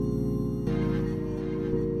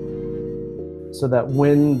so that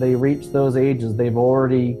when they reach those ages, they've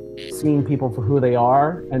already seen people for who they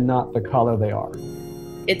are and not the color they are.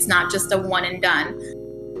 It's not just a one and done.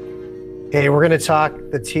 Hey, we're going to talk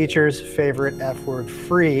the teacher's favorite F word,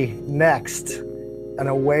 free, next, in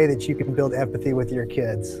a way that you can build empathy with your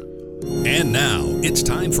kids. And now it's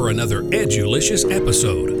time for another edulicious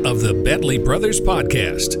episode of the Bedley Brothers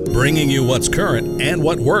Podcast, bringing you what's current and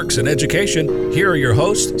what works in education. Here are your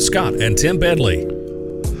hosts, Scott and Tim Bedley.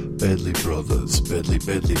 Bedley Brothers, Bedley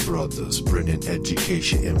Brothers, bringing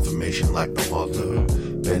education information like no other.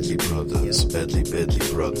 Bedley Brothers, Bedley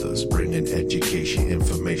Brothers, bringing education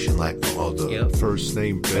information like no other. First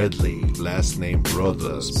name Bedley, last name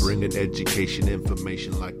Brothers, bringing education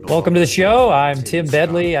information like no other. Welcome to the show. I'm Tim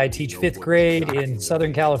Bedley. I teach fifth grade in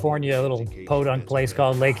Southern California, a little podunk place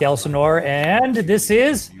called Lake Elsinore. And this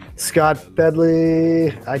is Scott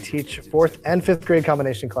Bedley. I teach fourth and fifth grade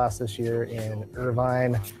combination class this year in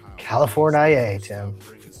Irvine, California, Tim.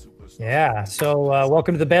 Yeah, so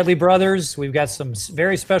welcome to the Bedley Brothers. We've got some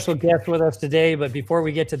very special guests with us today, but before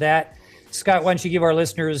we get to that, Scott, why don't you give our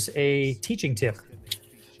listeners a teaching tip?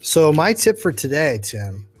 So my tip for today,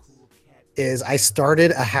 Tim, is I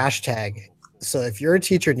started a hashtag. So if you're a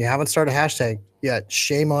teacher and you haven't started a hashtag yet,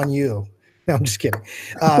 shame on you. No, I'm just kidding.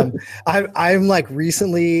 I'm like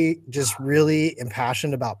recently just really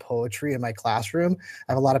impassioned about poetry in my classroom.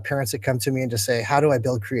 I have a lot of parents that come to me and just say, how do I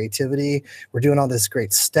build creativity? We're doing all this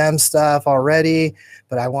great STEM stuff already,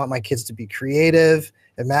 but I want my kids to be creative,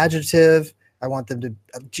 imaginative. I want them to,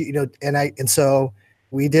 and so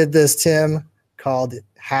we did this, Tim, called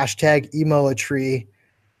hashtag Emoetry.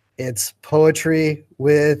 It's poetry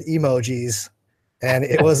with emojis, and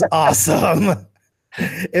it was awesome.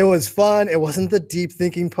 It was fun. It wasn't the deep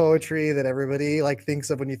thinking poetry that everybody thinks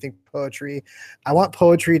of when you think poetry. I want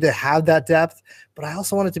poetry to have that depth, but I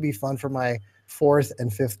also want it to be fun for my fourth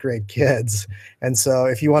and fifth grade kids. And so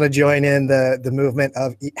if you want to join in the movement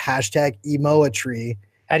of hashtag Emoetry.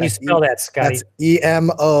 How do you spell that, Scotty? That's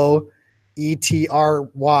Emoetry.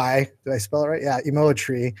 Did I spell it right? Yeah,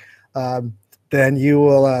 Emoetry. Then you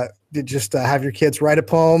will just have your kids write a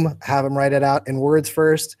poem, have them write it out in words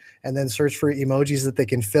first, and then search for emojis that they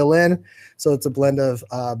can fill in. So it's a blend of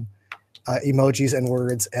emojis and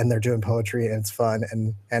words, and they're doing poetry, and it's fun,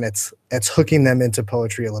 and it's hooking them into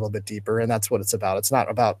poetry a little bit deeper, and that's what it's about. It's not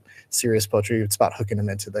about serious poetry. It's about hooking them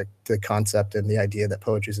into the concept and the idea that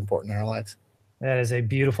poetry is important in our lives. That is a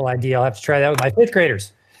beautiful idea. I'll have to try that with my fifth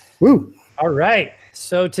graders. Woo! All right.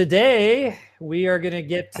 So today we are going to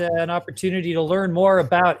get an opportunity to learn more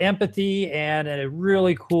about empathy and a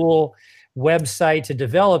really cool website to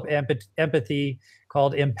develop empathy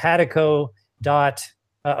called Empatico.org.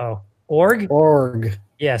 Org.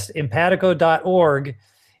 Yes, empatico.org.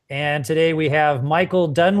 And today we have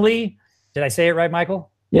Michael Dunley. Did I say it right, Michael?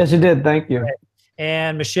 Yes, you did. Thank you. Right.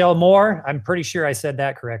 And Michelle Moore. I'm pretty sure I said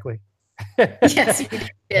that correctly. Yes, you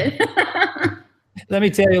did. Let me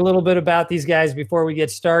tell you a little bit about these guys before we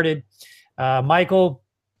get started. Michael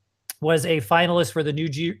was a finalist for the New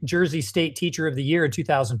Jersey State Teacher of the Year in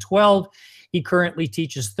 2012. He currently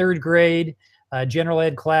teaches third grade general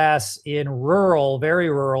ed class in very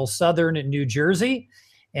rural southern New Jersey.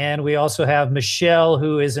 And we also have Michelle,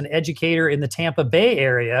 who is an educator in the Tampa Bay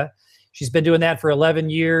area. She's been doing that for 11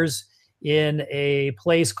 years in a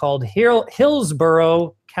place called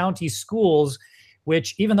Hillsborough County Schools,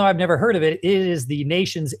 which, even though I've never heard of it, it is the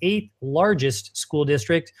nation's 8th largest school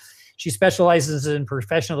district. She specializes in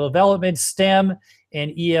professional development, STEM,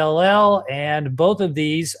 and ELL, and both of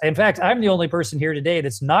these. In fact, I'm the only person here today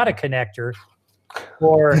that's not a connector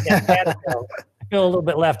for Empatico. I feel a little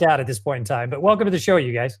bit left out at this point in time, but welcome to the show,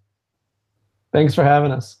 you guys. Thanks for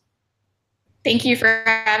having us. Thank you for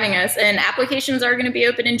having us. And applications are going to be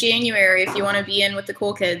open in January if you want to be in with the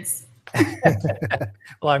cool kids.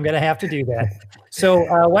 Well, I'm going to have to do that.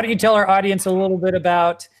 So why don't you tell our audience a little bit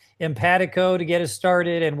about Empatico to get us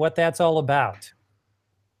started and what that's all about?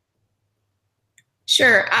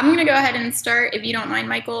 Sure. I'm going to go ahead and start, if you don't mind,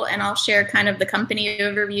 Michael, and I'll share kind of the company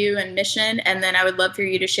overview and mission, and then I would love for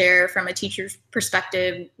you to share from a teacher's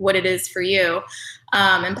perspective what it is for you.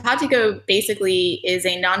 Empatico basically is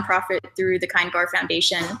a nonprofit through the Kind Bar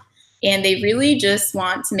Foundation, and they really just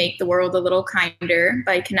want to make the world a little kinder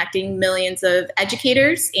by connecting millions of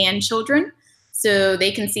educators and children so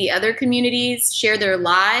they can see other communities, share their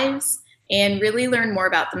lives, and really learn more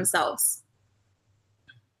about themselves.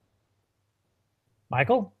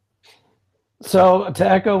 Michael? So to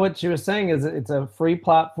echo what she was saying, is it's a free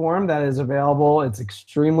platform that is available. It's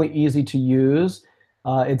extremely easy to use.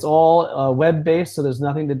 It's all web-based, so there's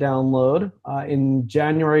nothing to download. In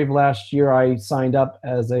January of last year, I signed up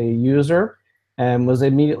as a user, and was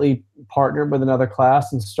immediately partnered with another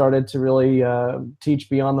class and started to really teach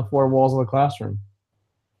beyond the four walls of the classroom.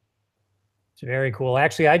 It's very cool.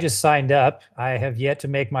 Actually, I just signed up. I have yet to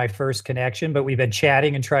make my first connection, but we've been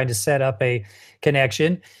chatting and trying to set up a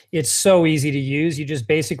connection. It's so easy to use. You just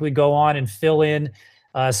basically go on and fill in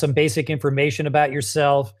some basic information about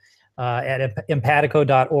yourself at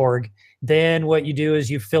empatico.org. Then what you do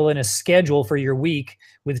is you fill in a schedule for your week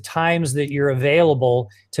with times that you're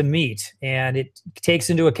available to meet. And it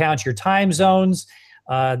takes into account your time zones,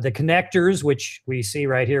 the connectors, which we see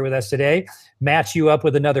right here with us today, match you up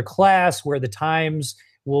with another class where the times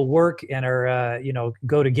will work and are,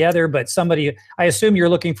 go together. But somebody, I assume you're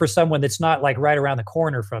looking for someone that's not like right around the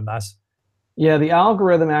corner from us. Yeah, the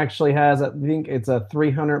algorithm actually has, I think it's a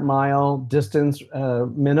 300-mile distance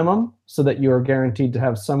minimum, so that you are guaranteed to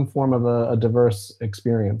have some form of a diverse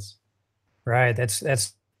experience. Right,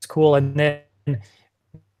 that's cool. And then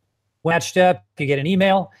matched up, you get an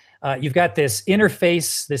email. You've got this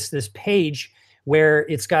interface, this page where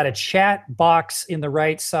it's got a chat box in the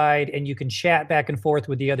right side, and you can chat back and forth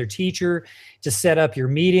with the other teacher to set up your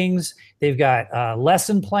meetings. They've got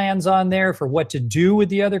lesson plans on there for what to do with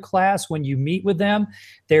the other class when you meet with them.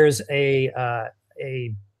 There's a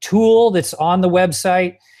tool that's on the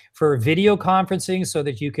website for video conferencing so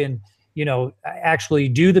that you can actually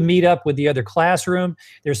do the meetup with the other classroom.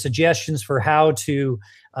 There's suggestions for how to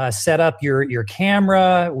set up your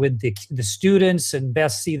camera with the students and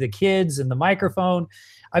best see the kids and the microphone.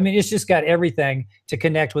 I mean, it's just got everything to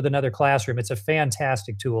connect with another classroom. It's a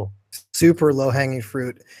fantastic tool. Super low-hanging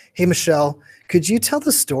fruit. Hey, Michelle, could you tell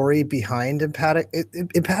the story behind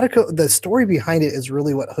Empatico? The story behind it is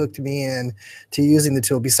really what hooked me in to using the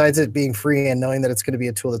tool. Besides it being free and knowing that it's going to be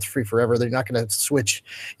a tool that's free forever, they're not going to switch.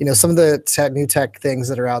 Some of the new tech things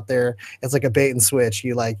that are out there, it's like a bait and switch.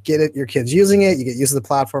 You like get it, your kid's using it, you get used to the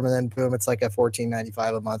platform, and then boom, it's like a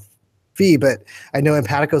 $14.95 a month fee. But I know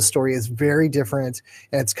Empatico's story is very different,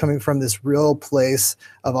 and it's coming from this real place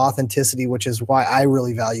of authenticity, which is why I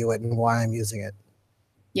really value it and why I'm using it.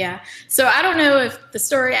 Yeah. So I don't know if the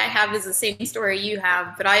story I have is the same story you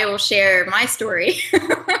have, but I will share my story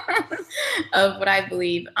of what I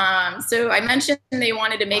believe. So I mentioned they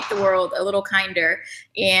wanted to make the world a little kinder,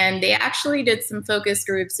 and they actually did some focus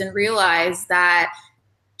groups and realized that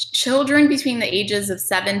children between the ages of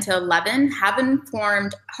 7 to 11 haven't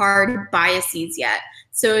formed hard biases yet.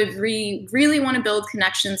 So if we really want to build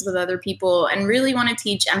connections with other people and really want to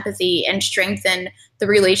teach empathy and strengthen the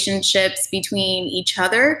relationships between each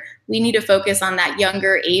other, we need to focus on that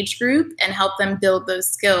younger age group and help them build those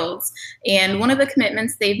skills. And one of the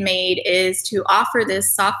commitments they've made is to offer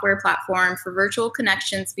this software platform for virtual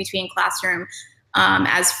connections between classroom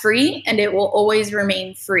as free, and it will always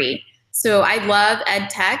remain free. So I love ed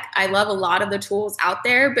tech. I love a lot of the tools out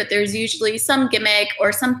there, but there's usually some gimmick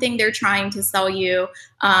or something they're trying to sell you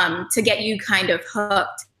to get you kind of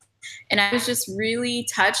hooked. And I was just really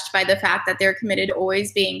touched by the fact that they're committed to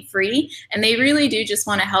always being free, and they really do just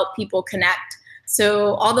want to help people connect.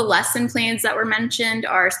 So all the lesson plans that were mentioned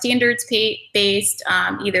are standards-based,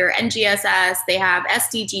 either NGSS, they have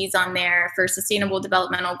SDGs on there for Sustainable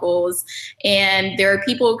Developmental Goals, and there are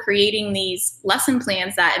people creating these lesson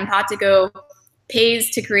plans that Empatico pays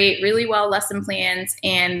to create really well lesson plans,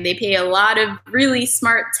 and they pay a lot of really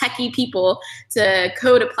smart techie people to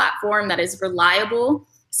code a platform that is reliable.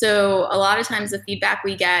 So a lot of times the feedback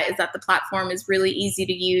we get is that the platform is really easy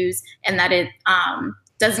to use and that it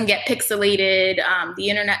doesn't get pixelated. The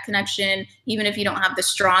internet connection, even if you don't have the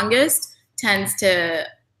strongest, tends to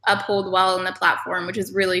uphold well in the platform, which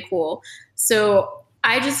is really cool. So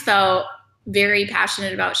I just felt very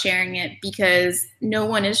passionate about sharing it because no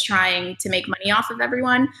one is trying to make money off of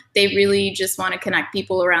everyone. They really just want to connect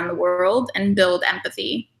people around the world and build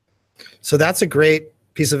empathy. So that's a great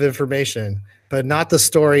piece of information, but not the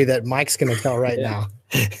story that Mike's going to tell right now.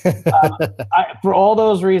 For all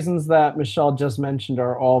those reasons that Michelle just mentioned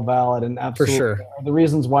are all valid and absolutely for sure. The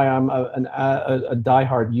reasons why I'm a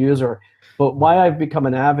diehard user, but why I've become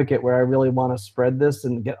an advocate where I really want to spread this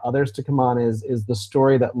and get others to come on is the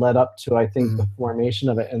story that led up to, I think, the formation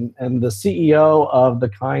of it. And the CEO of the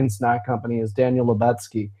Kind Snack Company is Daniel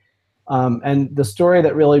Lebetsky. And the story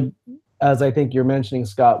that really, as I think you're mentioning,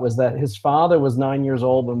 Scott, was that his father was 9 years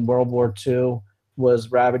old when World War II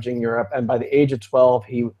was ravaging Europe, and by the age of 12,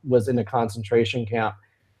 he was in a concentration camp.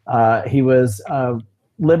 He was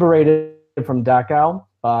liberated from Dachau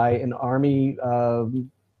by an army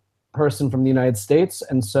person from the United States,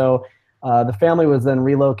 and so the family was then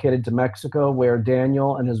relocated to Mexico, where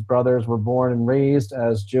Daniel and his brothers were born and raised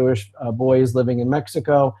as Jewish boys living in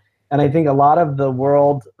Mexico. And I think a lot of the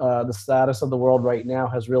world, the status of the world right now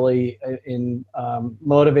has really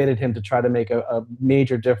motivated him to try to make a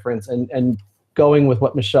major difference. And going with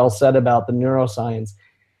what Michelle said about the neuroscience,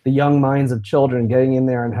 the young minds of children, getting in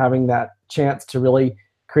there and having that chance to really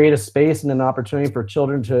create a space and an opportunity for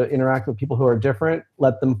children to interact with people who are different,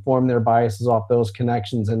 let them form their biases off those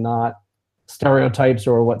connections and not stereotypes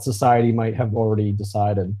or what society might have already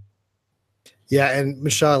decided. Yeah, and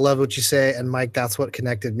Michelle, I love what you say, and Mike, that's what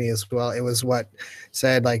connected me as well. It was what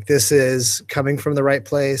said, like, this is coming from the right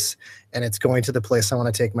place, and it's going to the place I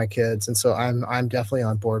want to take my kids. And so I'm definitely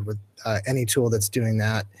on board with any tool that's doing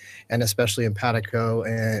that, and especially Empatico,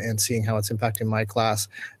 and seeing how it's impacting my class.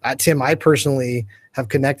 Tim, I personally have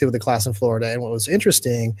connected with the class in Florida, and what was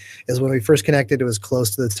interesting is when we first connected, it was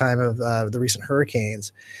close to the time of the recent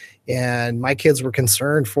hurricanes, and my kids were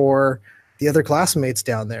concerned for the other classmates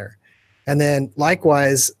down there. And then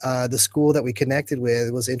likewise, the school that we connected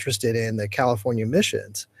with was interested in the California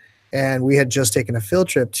missions. And we had just taken a field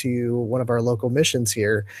trip to one of our local missions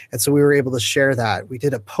here. And so we were able to share that. We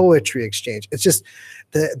did a poetry exchange. It's just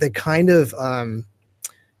the kind of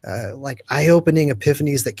like eye-opening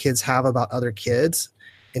epiphanies that kids have about other kids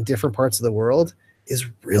in different parts of the world is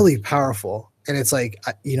really powerful. And it's like,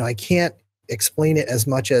 I can't explain it as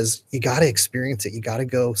much as you got to experience it. You got to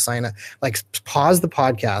go sign up, like pause the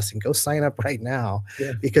podcast and go sign up right now,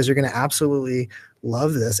 because you're going to absolutely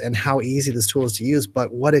love this and how easy this tool is to use.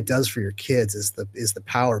 But what it does for your kids is the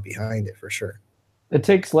power behind it, for sure. It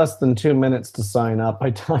takes less than 2 minutes to sign up.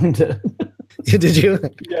 I timed it. Did you?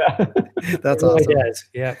 Yeah. That's awesome. It does.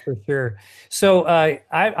 Yeah, for sure. So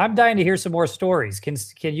I'm dying to hear some more stories. Can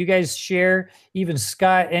you guys share, even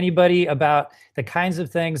Scott, anybody, about the kinds of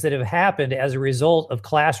things that have happened as a result of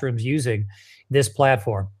classrooms using this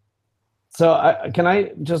platform? So can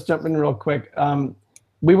I just jump in real quick?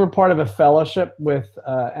 We were part of a fellowship with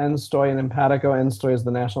NSTOY and Empatico. NSTOY is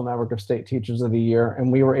the National Network of State Teachers of the Year,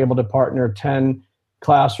 and we were able to partner 10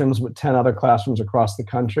 classrooms with 10 other classrooms across the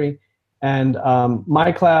country. And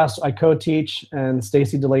my class, I co-teach, and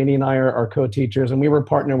Stacy Delaney and I are co-teachers, and we were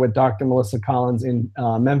partnered with Dr. Melissa Collins in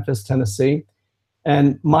Memphis, Tennessee.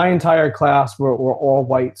 And my entire class were all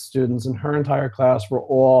white students, and her entire class were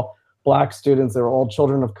all Black students. They were all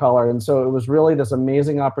children of color. And so it was really this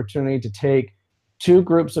amazing opportunity to take two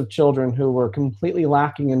groups of children who were completely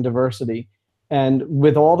lacking in diversity, and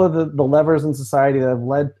with all of the levers in society that have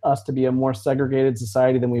led us to be a more segregated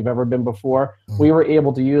society than we've ever been before, we were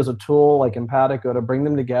able to use a tool like Empatico to bring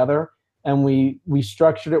them together. And we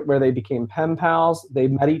structured it where they became pen pals. They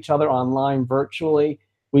met each other online virtually.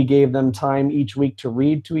 We gave them time each week to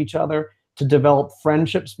read to each other, to develop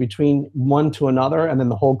friendships between one to another, and then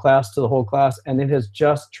the whole class to the whole class. And it has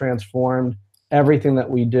just transformed everything that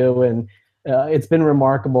we do. And it's been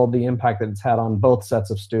remarkable, the impact that it's had on both sets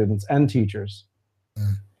of students and teachers.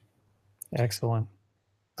 Excellent.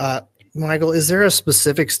 Michael, is there a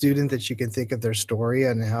specific student that you can think of their story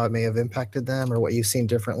and how it may have impacted them, or what you've seen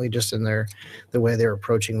differently just in the way they're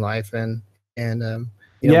approaching life and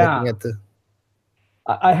looking at the...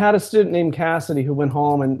 I had a student named Cassidy who went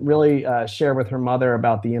home and really shared with her mother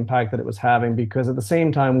about the impact that it was having, because at the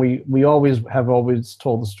same time, we always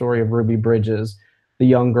told the story of Ruby Bridges, the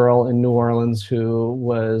young girl in New Orleans who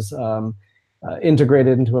was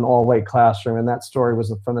integrated into an all-white classroom, and that story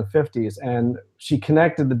was from the 50s. And she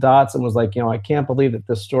connected the dots and was like, I can't believe that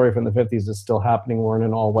this story from the 50s is still happening. We're in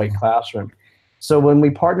an all-white classroom. So when we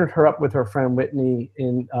partnered her up with her friend Whitney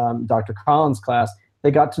in Dr. Collins' class, they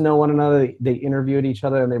got to know one another. They interviewed each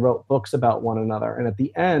other, and they wrote books about one another. And at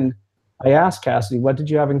the end, I asked Cassidy, what did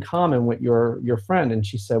you have in common with your friend? And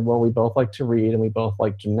she said, well, we both like to read and we both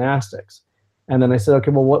like gymnastics. And then I said,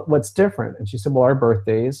 okay, well, what's different? And she said, well, our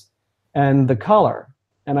birthdays and the color.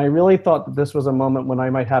 And I really thought that this was a moment when I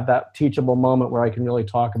might have that teachable moment where I can really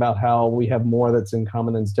talk about how we have more that's in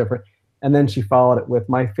common than's different. And then she followed it with,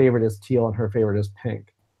 my favorite is teal and her favorite is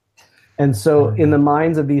pink. And so in the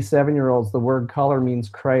minds of these 7-year-olds, the word color means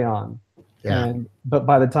crayon. Yeah. But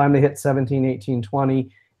by the time they hit 17, 18, 20,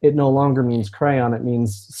 it no longer means crayon, it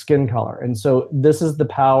means skin color. And so this is the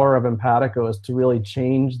power of Empatico, is to really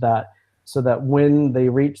change that, so that when they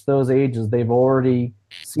reach those ages, they've already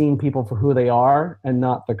seen people for who they are and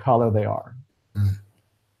not the color they are.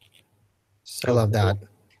 So I love that.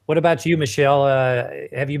 What about you, Michelle?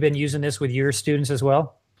 Have you been using this with your students as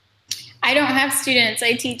well? I don't have students.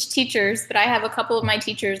 I teach teachers, but I have a couple of my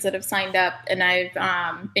teachers that have signed up, and I've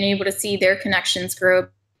been able to see their connections grow.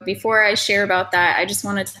 Before I share about that, I just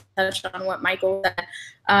wanted to touch on what Michael said.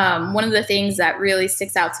 One of the things that really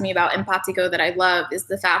sticks out to me about Empatico that I love is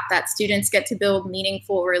the fact that students get to build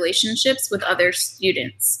meaningful relationships with other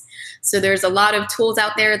students. So there's a lot of tools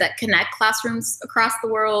out there that connect classrooms across the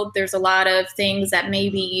world. There's a lot of things that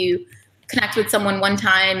maybe you connect with someone one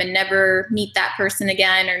time and never meet that person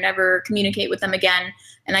again or never communicate with them again.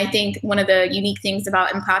 And I think one of the unique things about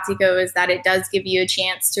Empatico is that it does give you a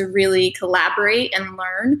chance to really collaborate and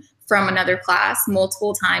learn from another class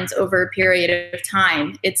multiple times over a period of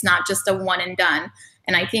time. It's not just a one and done.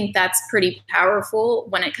 And I think that's pretty powerful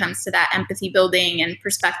when it comes to that empathy building and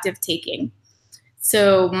perspective taking.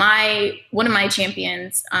 So one of my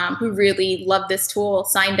champions who really loved this tool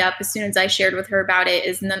signed up as soon as I shared with her about it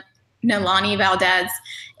is Nalani Valdez,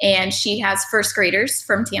 and she has first graders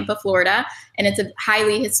from Tampa, Florida, and it's a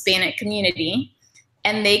highly Hispanic community.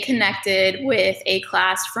 And they connected with a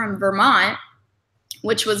class from Vermont,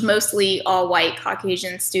 which was mostly all white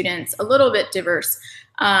Caucasian students, a little bit diverse,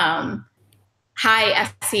 high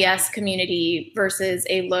SES community versus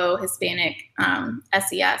a low Hispanic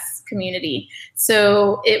SES community.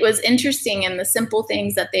 So it was interesting in the simple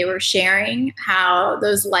things that they were sharing, how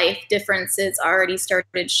those life differences already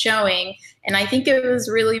started showing. And I think it was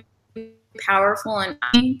really powerful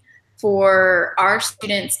and for our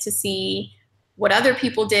students to see what other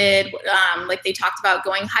people did. Like they talked about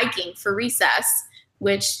going hiking for recess,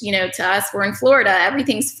 which, to us, we're in Florida,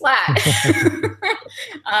 everything's flat.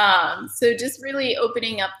 So just really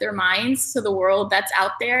opening up their minds to the world that's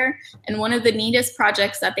out there. And one of the neatest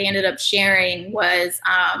projects that they ended up sharing was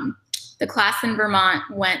the class in Vermont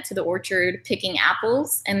went to the orchard picking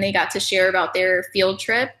apples, and they got to share about their field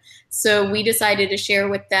trip. So we decided to share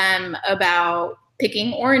with them about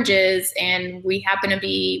picking oranges, and we happen to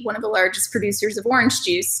be one of the largest producers of orange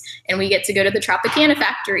juice, and we get to go to the Tropicana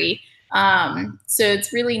factory. So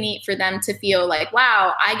it's really neat for them to feel like,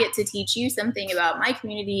 wow, I get to teach you something about my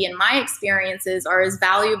community, and my experiences are as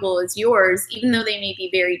valuable as yours, even though they may be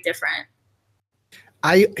very different.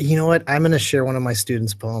 You know what? I'm going to share one of my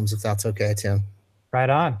students' poems, if that's okay, Tim. Right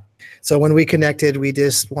on. So when we connected, we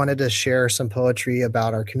just wanted to share some poetry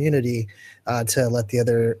about our community to let the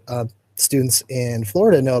other students in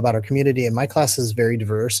Florida know about our community. And my class is very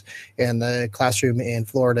diverse, and the classroom in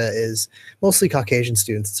Florida is mostly Caucasian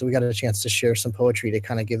students. So we got a chance to share some poetry to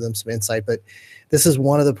kind of give them some insight. But this is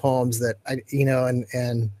one of the poems that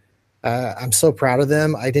I'm so proud of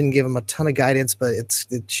them. I didn't give them a ton of guidance, but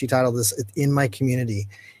she titled this "In My Community."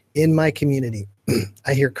 In my community,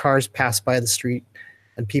 I hear cars pass by the street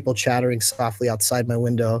and people chattering softly outside my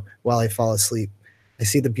window while I fall asleep. I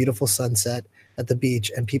see the beautiful sunset at the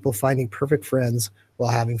beach and people finding perfect friends while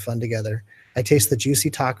having fun together. I taste the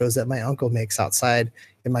juicy tacos that my uncle makes outside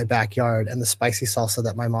in my backyard and the spicy salsa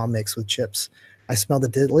that my mom makes with chips. I smell the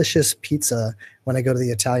delicious pizza when I go to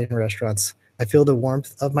the Italian restaurants. I feel the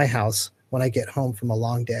warmth of my house when I get home from a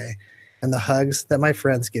long day and the hugs that my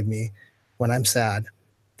friends give me when I'm sad.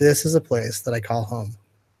 This is a place that I call home.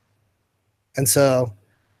 And so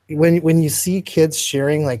when you see kids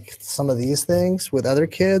sharing like some of these things with other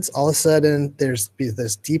kids, all of a sudden there's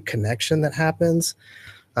this deep connection that happens.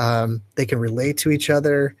 They can relate to each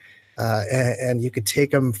other, and you could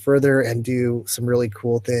take them further and do some really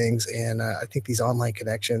cool things. And I think these online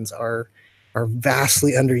connections are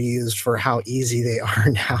vastly underused for how easy they are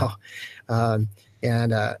now.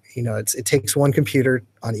 It takes one computer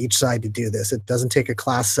on each side to do this. It doesn't take a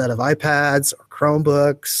class set of iPads or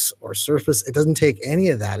Chromebooks or Surface. It doesn't take any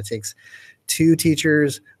of that. It takes two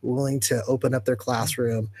teachers willing to open up their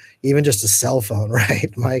classroom, even just a cell phone,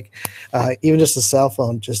 right, Mike? Even just a cell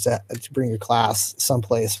phone just to bring your class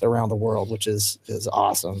someplace around the world, which is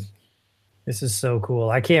awesome. This is so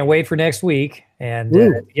cool. I can't wait for next week and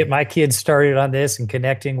get my kids started on this and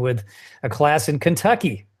connecting with a class in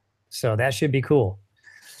Kentucky. So that should be cool.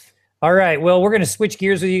 All right. Well, we're going to switch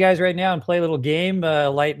gears with you guys right now and play a little game,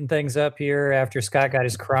 lighten things up here after Scott got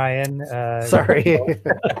his crying. Sorry. I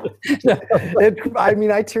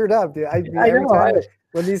teared up, dude. Every time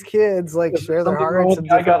when these kids like share their hearts in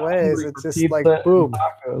different ways, it's just like boom,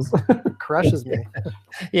 crushes me.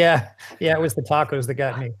 Yeah, it was the tacos that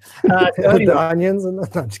got me. The onions and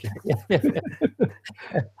I'm just kidding.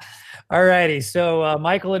 All righty. So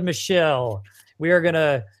Michael and Michelle, we are going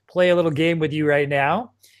to play a little game with you right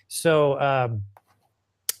now. So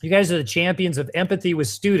you guys are the champions of empathy with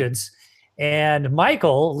students, and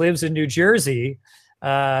Michael lives in New Jersey.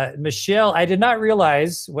 Michelle, I did not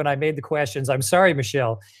realize when I made the questions, I'm sorry,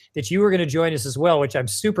 Michelle, that you were going to join us as well, which I'm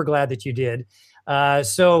super glad that you did.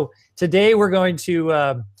 So today we're going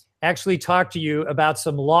to actually talk to you about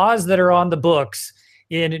some laws that are on the books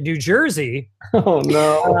in New Jersey. Oh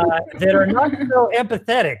no, that are not so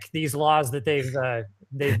empathetic, these laws that they've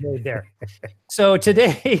made there. So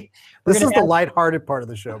today, this is the lighthearted part of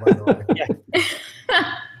the show, by the way.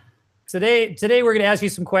 Yeah. Today we're going to ask you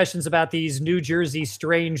some questions about these New Jersey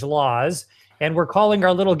strange laws, and we're calling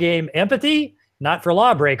our little game Empathy, Not for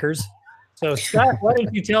Lawbreakers. So, Scott, why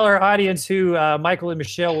don't you tell our audience who Michael and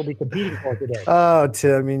Michelle will be competing for today? Oh,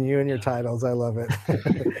 Tim, I mean, you and your titles. I love it.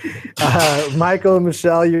 Michael and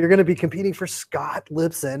Michelle, you're going to be competing for Scott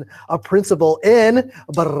Lipson, a principal in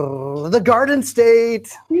the Garden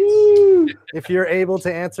State. Woo! If you're able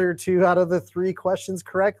to answer 2 out of the 3 questions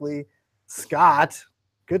correctly, Scott,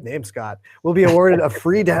 good name, Scott, will be awarded a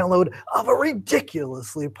free download of a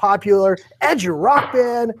ridiculously popular edge rock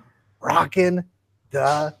band, Rockin'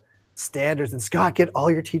 the Standards. And Scott, get all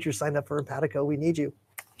your teachers signed up for Empatico. We need you.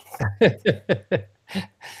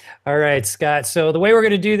 All right, Scott. So the way we're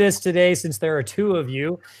going to do this today, since there are 2 of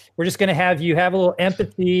you, we're just going to have you have a little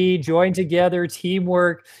empathy, join together,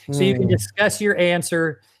 teamwork, so you can discuss your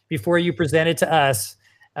answer before you present it to us.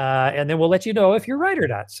 And then we'll let you know if you're right or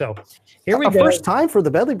not. So here we go. First time for the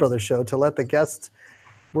Bedley Brothers show to let the guests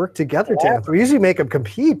work together. Tim. We usually make them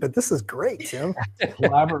compete, but this is great, Tim.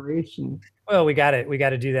 Collaboration. Well, we got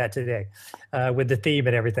to do that today with the theme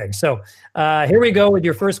and everything. So here we go with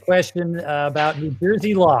your first question about New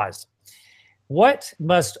Jersey laws.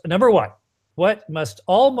 Number 1, what must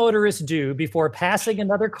all motorists do before passing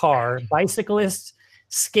another car, bicyclist,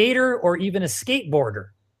 skater, or even a skateboarder?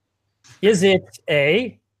 Is it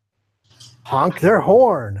A, honk their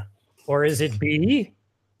horn? Or is it B,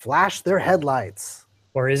 flash their headlights?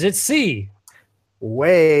 Or is it C,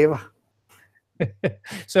 wave?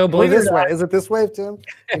 So believe it or not, is it this wave, Tim?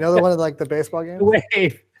 You know the one like the baseball game?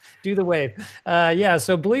 Wave. Do the wave. Yeah.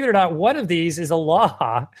 So believe it or not, one of these is a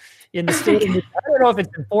law in the state. I don't know if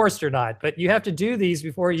it's enforced or not, but you have to do these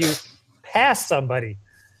before you pass somebody.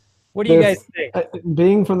 What do you guys think?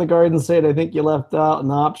 Being from the Garden State, I think you left out an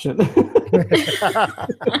option.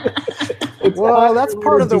 Well, that's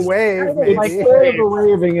part of the wave. Maybe. It's part of the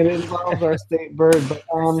waving, and it involves our state bird. But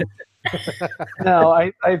no,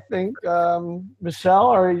 I think, Michelle,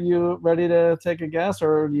 are you ready to take a guess,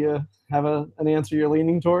 or do you have an answer you're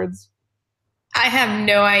leaning towards? I have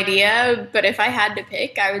no idea, but if I had to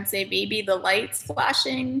pick, I would say maybe the lights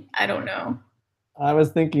flashing. I don't know. I was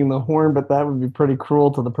thinking the horn, but that would be pretty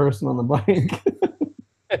cruel to the person on the bike.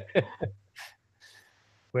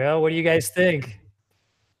 Well, what do you guys think?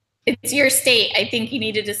 It's your state. I think you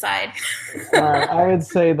need to decide. I would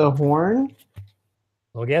say the horn.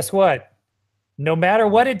 Well, guess what? No matter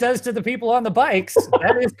what it does to the people on the bikes,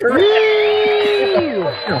 that is correct.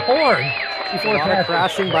 Your horn before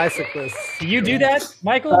crashing bicyclists. Do you do that,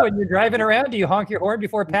 Michael, when you're driving around? Do you honk your horn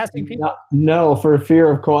before passing people? No, for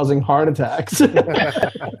fear of causing heart attacks.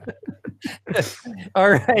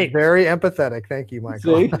 All right. Very empathetic. Thank you,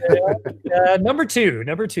 Michael. Number two.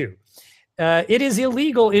 It is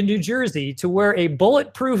illegal in New Jersey to wear a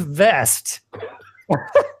bulletproof vest.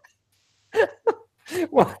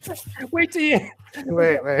 Well, wait till you...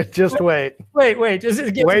 Wait. Just wait. Wait.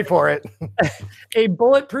 Wait for it. A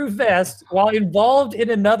bulletproof vest while involved in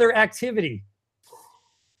another activity.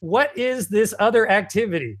 What is this other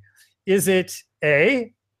activity? Is it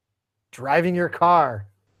A, driving your car,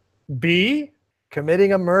 B,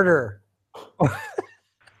 committing a murder,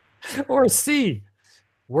 or C,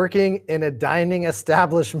 working in a dining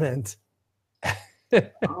establishment? Oh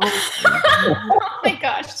my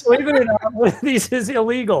gosh. Believe it or not, one of these is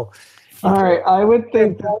illegal. All right, I would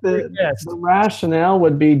think that the rationale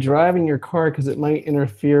would be driving your car because it might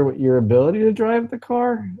interfere with your ability to drive the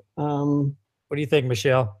car. What do you think,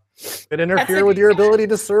 Michelle? It interfere with your ability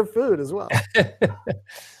to serve food as well.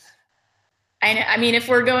 I mean, if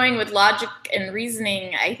we're going with logic and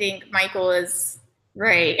reasoning, I think Michael is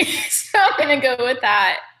right. So I'm going to go with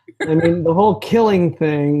that. I mean, the whole killing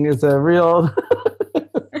thing is a real...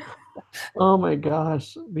 Oh my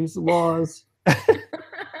gosh, these laws.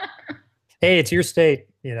 Hey, it's your state,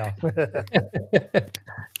 you know.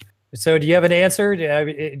 So do you have an answer?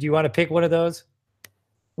 Do you want to pick one of those?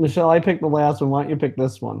 Michelle, I picked the last one. Why don't you pick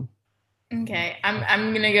this one? Okay,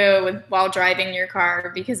 I'm going to go with while driving your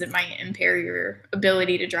car because it might impair your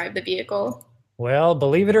ability to drive the vehicle. Well,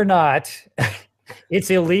 believe it or not, it's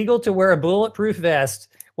illegal to wear a bulletproof vest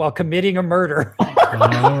while committing a murder.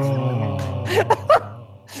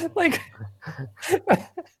 Like,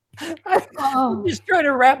 I'm just trying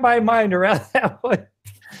to wrap my mind around that one.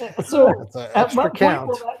 So at what point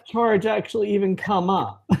will that charge actually even come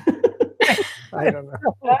up? I don't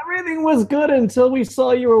know. Everything was good until we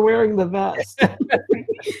saw you were wearing the vest. Yeah,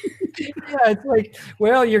 it's like,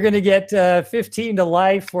 well, you're going to get 15 to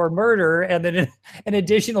life for murder and then an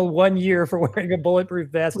additional 1 year for wearing a bulletproof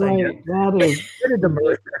vest. Right, that is the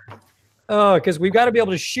murder. Oh, because we've got to be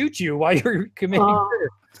able to shoot you while you're committing murder.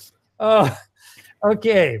 Oh,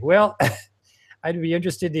 Okay, well, I'd be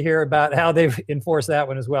interested to hear about how they've enforced that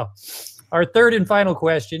one as well. Our third and final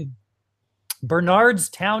question. Bernard's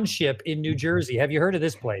Township in New Jersey. Have you heard of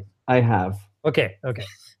this place? I have. Okay.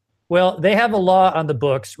 Well, they have a law on the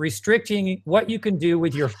books restricting what you can do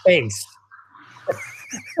with your face.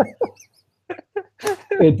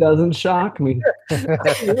 It doesn't shock me.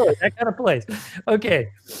 Really, that kind of place. Okay.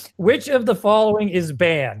 Which of the following is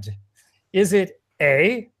banned? Is it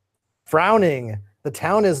A, Frowning. The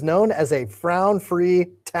town is known as a frown-free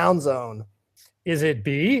town zone. is it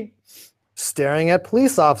B, Staring at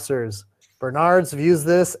police officers. Bernard's views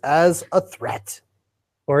this as a threat.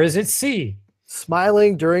 or is it C?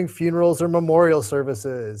 Smiling during funerals or memorial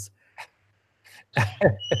services.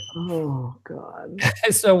 Oh, God.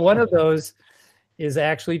 So one of those is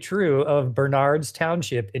actually true of Bernard's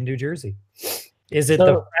Township in New Jersey. Is it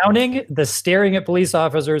the frowning, the staring at police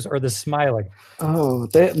officers, or the smiling? Oh,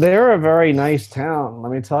 they're a very nice town.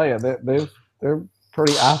 Let me tell you, they're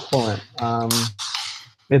pretty affluent.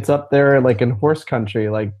 It's up there like in horse country.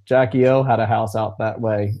 Like Jackie O had a house out that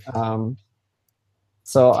way.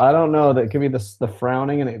 So I don't know. That could be the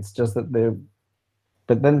frowning, and it's just that they.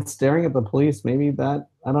 But then staring at the police, maybe that,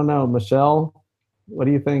 I don't know. Michelle, what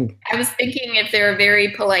do you think? I was thinking if they're a very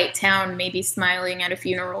polite town, maybe smiling at a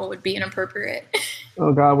funeral would be inappropriate.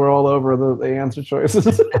 Oh God, we're all over the answer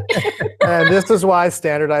choices. And this is why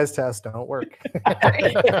standardized tests don't work.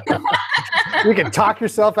 You can talk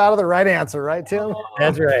yourself out of the right answer, right, Tim?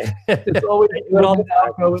 That's right. It's always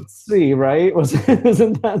go with C, right?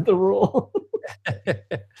 Isn't that the rule?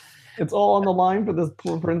 It's all on the line for this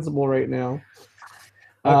poor principal right now.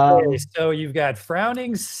 Okay, so you've got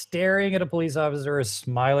frowning, staring at a police officer, or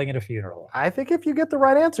smiling at a funeral. I think if you get the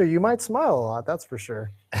right answer, you might smile a lot. That's for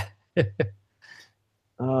sure.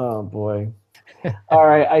 Oh boy. All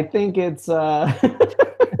right, I think it's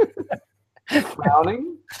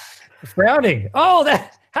frowning. Frowning. Oh,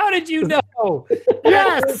 how did you know?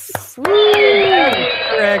 Yes!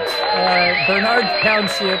 Correct. Bernard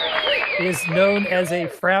Township is known as a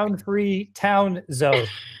frown-free town zone.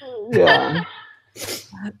 Yeah.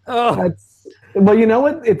 Oh, Well, you know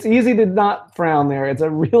what? It's easy to not frown there. It's a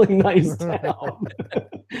really nice town.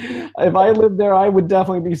 If I lived there, I would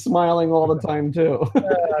definitely be smiling all the time too.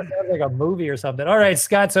 sounds like a movie or something. All right,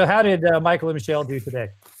 Scott. So how did Michael and Michelle do today?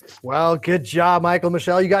 Well, good job, Michael and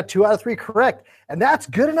Michelle. You got 2 out of 3 correct. And that's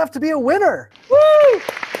good enough to be a winner. Woo!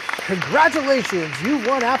 Congratulations. You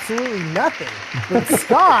won absolutely nothing. But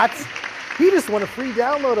Scott, he just won a free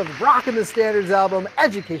download of Rockin' the Standards album,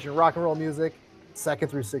 Education Rock and Roll Music, 2nd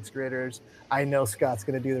through 6th graders. I know Scott's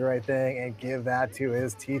going to do the right thing and give that to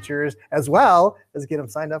his teachers, as well as get them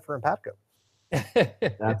signed up for Empatico.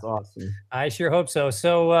 That's awesome. I sure hope so.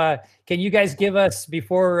 So can you guys give us,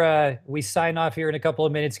 before we sign off here in a couple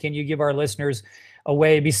of minutes, can you give our listeners a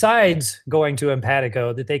way, besides going to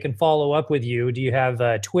Empatico, that they can follow up with you? Do you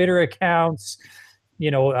have Twitter accounts,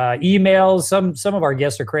 emails? Some of our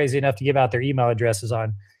guests are crazy enough to give out their email addresses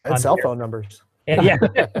on cell phone numbers. And, yeah,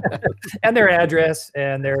 and their address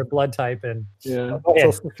and their blood type and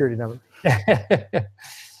Social security number.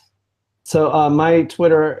 So my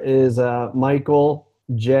Twitter is Michael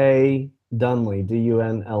J. Dunley,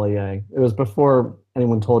 Dunlea. It was before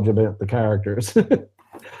anyone told you about the characters.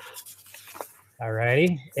 All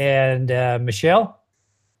righty. And Michelle?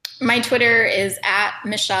 My Twitter is at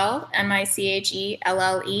Michelle,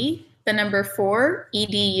 MICHELLE, the number 4,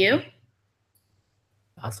 EDU.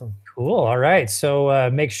 Awesome. Cool. All right. So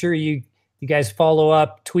make sure you guys follow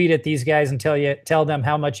up, tweet at these guys, and tell them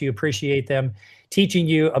how much you appreciate them teaching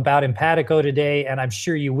you about Empatico today. And I'm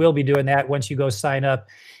sure you will be doing that once you go sign up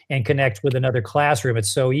and connect with another classroom.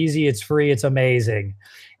 It's so easy. It's free. It's amazing.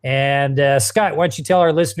 And Scott, why don't you tell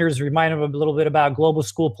our listeners, remind them a little bit about Global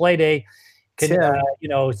School Play Day.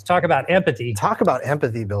 Talk about empathy. Talk about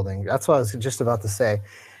empathy building. That's what I was just about to say.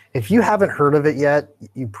 If you haven't heard of it yet,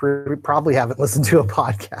 you probably haven't listened to a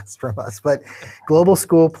podcast from us. But Global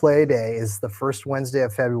School Play Day is the first Wednesday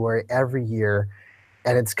of February every year.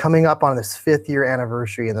 And it's coming up on this 5th year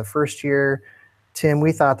anniversary. In the first year, Tim,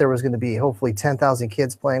 we thought there was going to be hopefully 10,000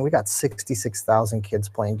 kids playing. We got 66,000 kids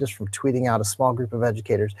playing just from tweeting out a small group of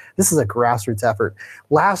educators. This is a grassroots effort.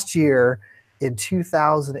 Last year, in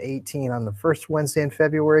 2018, on the first Wednesday in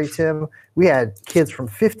February, Tim, we had kids from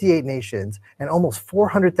 58 nations and almost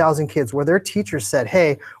 400,000 kids where their teachers said,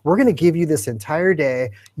 hey, we're going to give you this entire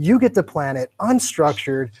day. You get to plan it,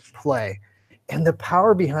 unstructured, play. And the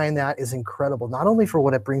power behind that is incredible, not only for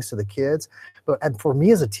what it brings to the kids, but for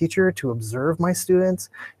me as a teacher to observe my students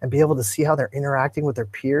and be able to see how they're interacting with their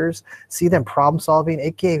peers, see them problem solving.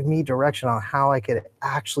 It gave me direction on how I could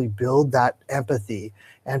actually build that empathy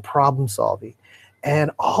and problem solving.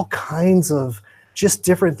 and all kinds of just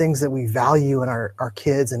different things that we value in our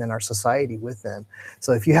kids and in our society with them.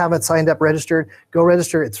 So if you haven't signed up, registered, go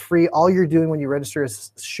register. It's free. All you're doing when you register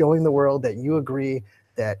is showing the world that you agree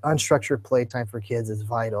that unstructured playtime for kids is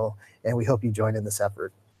vital, and we hope you join in this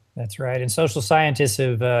effort. That's right. And social scientists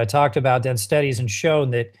have talked about, done studies and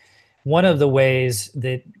shown that one of the ways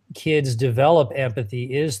that kids develop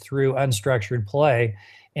empathy is through unstructured play.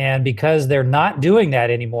 And because they're not doing that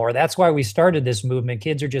anymore, that's why we started this movement.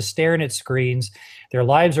 Kids are just staring at screens. Their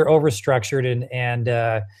lives are overstructured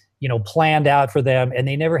and planned out for them, and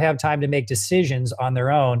they never have time to make decisions on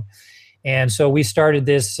their own. And so we started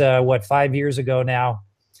this, 5 years ago now,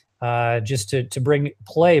 just to bring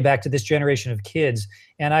play back to this generation of kids.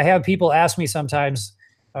 And I have people ask me sometimes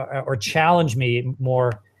or challenge me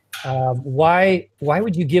more, why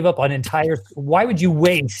would you give up on why would you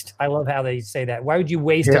waste, I love how they say that, why would you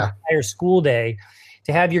waste an entire school day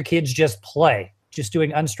to have your kids just play, just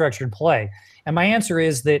doing unstructured play? And my answer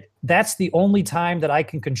is that that's the only time that I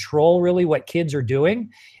can control really what kids are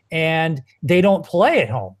doing, and they don't play at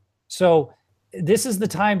home. So this is the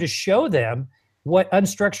time to show them what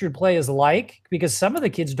unstructured play is like, because some of the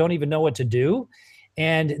kids don't even know what to do.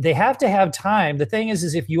 And they have to have time. The thing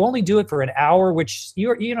is if you only do it for an hour, which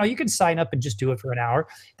you can sign up and just do it for an hour,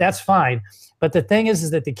 that's fine. But the thing is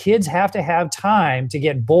that the kids have to have time to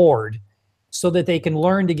get bored so that they can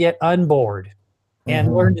learn to get unbored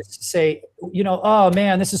and learn to say, oh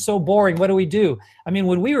man, this is so boring. What do we do? I mean,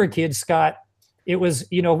 when we were kids, Scott, it was,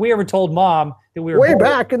 if we ever told mom that we were way bored,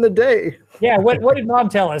 back in the day. Yeah. What did mom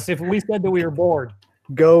tell us if we said that we were bored?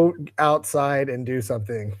 Go outside and do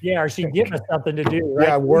something. Yeah, or she'd give us something to do, right?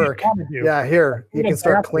 Yeah, work. Yeah, here, you can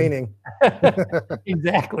start cleaning.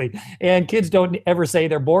 Exactly. And kids don't ever say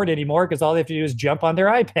they're bored anymore because all they have to do is jump on their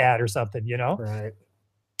iPad or something, Right.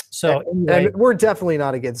 So anyway. And we're definitely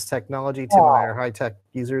not against technology. Tim and I are high-tech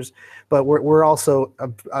users, but we're also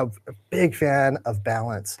a big fan of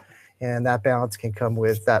balance. And that balance can come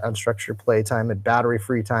with that unstructured play time, and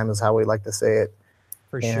battery-free time is how we like to say it.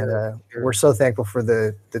 For sure. We're so thankful for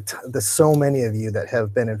the so many of you that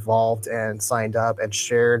have been involved and signed up and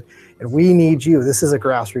shared. And we need you. This is a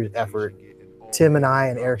grassroots effort. Tim and I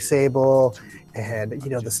and Eric Sable and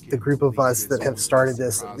the group of us that have started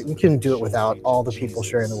this, we couldn't do it without all the people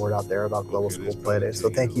sharing the word out there about Global School Play Day. So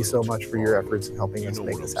thank you so much for your efforts in helping us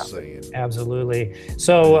make this happen. Absolutely.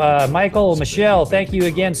 So Michael, Michelle, thank you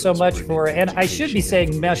again so much and I should be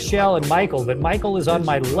saying Michelle and Michael, but Michael is on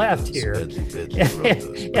my left here.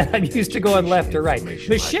 And I'm used to going left to right.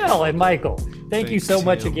 Michelle and Michael, thank you so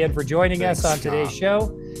much again for joining us on today's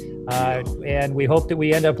show. And we hope that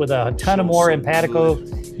we end up with a ton of more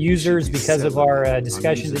Empatico users because of our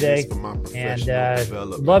discussion today. And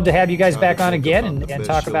love to have you guys back on again and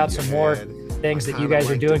talk about some more things that you guys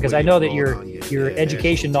are doing, because I know that your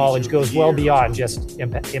education knowledge goes well beyond just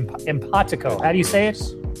Empatico. How do you say it?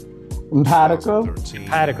 Empatico?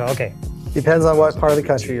 Empatico, okay. Depends on what part of the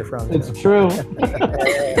country you're from. It's true.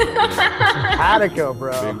 Empatico,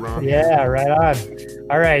 bro. Yeah, right on.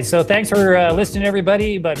 All right, so thanks for listening,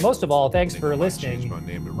 everybody. But most of all, thanks for listening.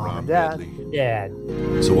 Mom and Dad. Dad.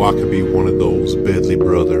 So I could be one of those Bedley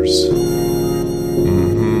brothers.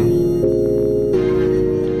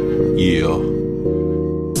 Yeah.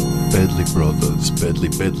 Bedley brothers,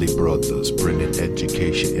 Bedley brothers, bringing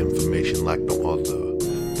education information like no other.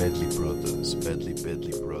 Bedley brothers, Bedley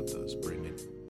brothers.